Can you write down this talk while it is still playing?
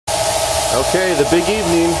Okay, the big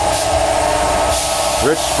evening.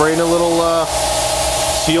 Rich spraying a little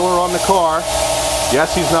sealer on the car.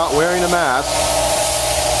 Yes, he's not wearing a mask.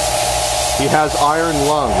 He has iron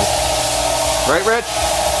lungs. Right, Rich?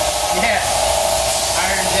 Yeah.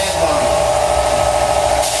 Iron dead lung.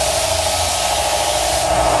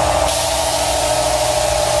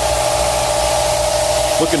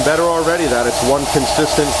 Looking better already that it's one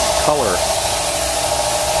consistent color.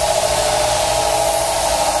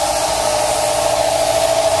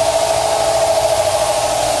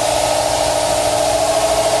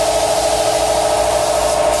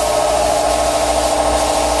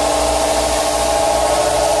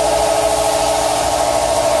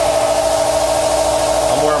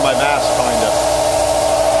 I'm wearing my mask, kinda.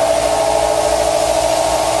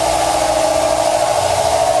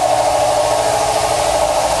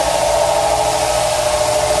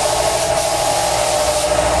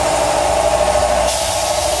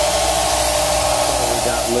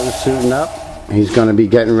 Lou's suiting up. He's going to be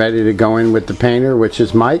getting ready to go in with the painter, which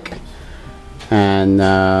is Mike. And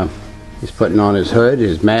he's putting on his hood,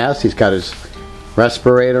 his mask. He's got his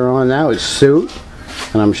respirator on now, his suit.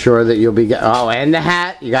 And I'm sure that you'll be getting... Oh, and the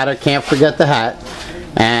hat. Can't forget the hat.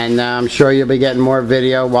 And I'm sure you'll be getting more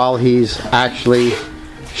video while he's actually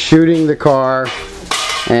shooting the car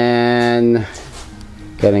and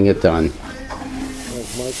getting it done.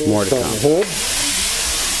 More to come.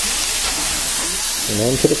 And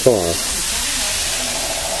onto the car.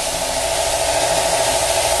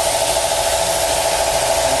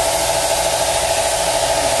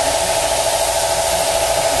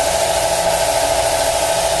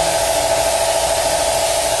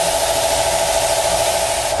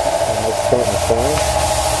 And let's start the car.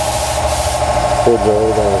 Hood's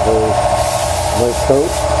already got a very nice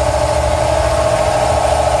coat.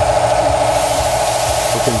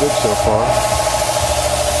 Looking good so far.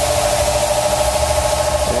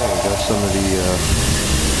 Got some of the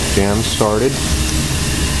jams started.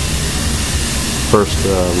 First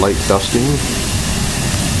light dusting.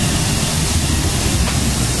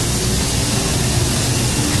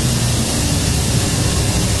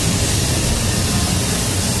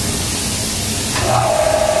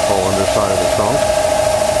 Whole underside of the trunk.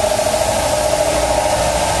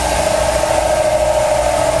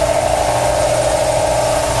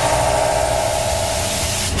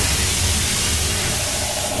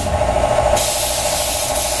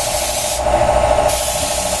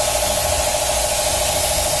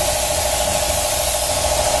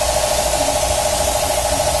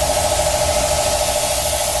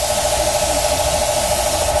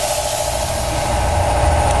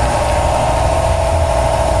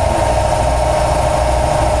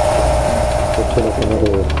 Put up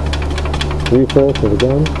another refill for the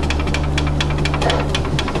gun.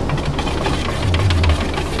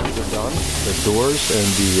 They're done. The doors and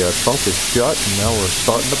the trunk is shut, and now we're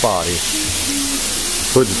starting the body.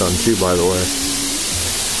 Hood's done too, by the way.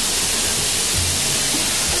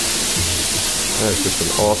 That's just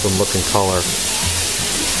an awesome looking color.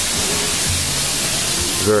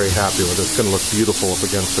 Very happy with it. It's going to look beautiful up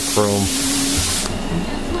against the chrome.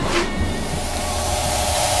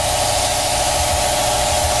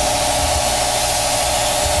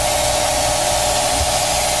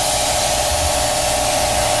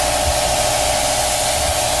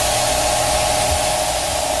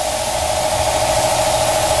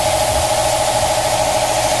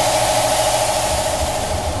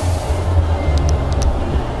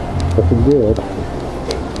 Looking good.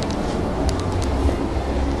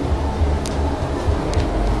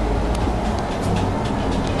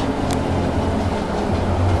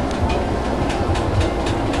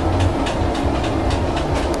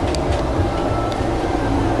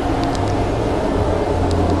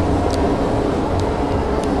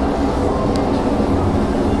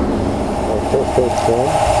 First coat's done.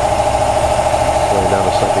 Laying down a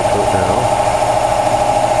second coat now.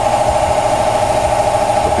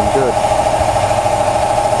 Good.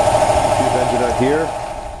 Tube engine out here.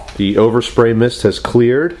 The overspray mist has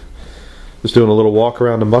cleared. Just doing a little walk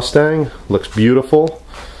around the Mustang. Looks beautiful.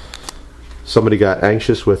 Somebody got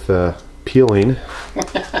anxious with peeling.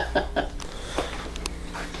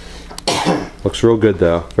 Looks real good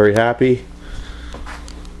though. Very happy.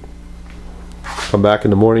 Come back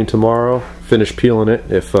in the morning tomorrow. Finish peeling it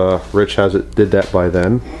if Rich did that by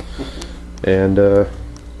then. And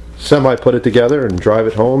semi put it together and drive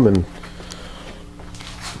it home and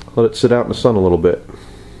let it sit out in the sun a little bit.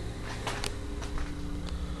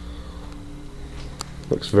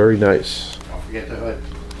 Looks very nice. Don't forget the hood.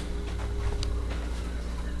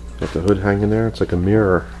 Got the hood hanging there. It's like a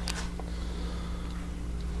mirror.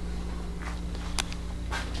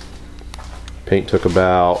 Paint took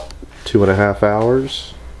about 2.5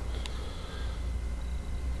 hours.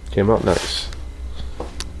 Came out nice.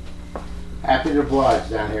 Happy to oblige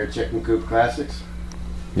down here at Chicken Coop Classics.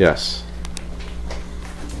 Yes.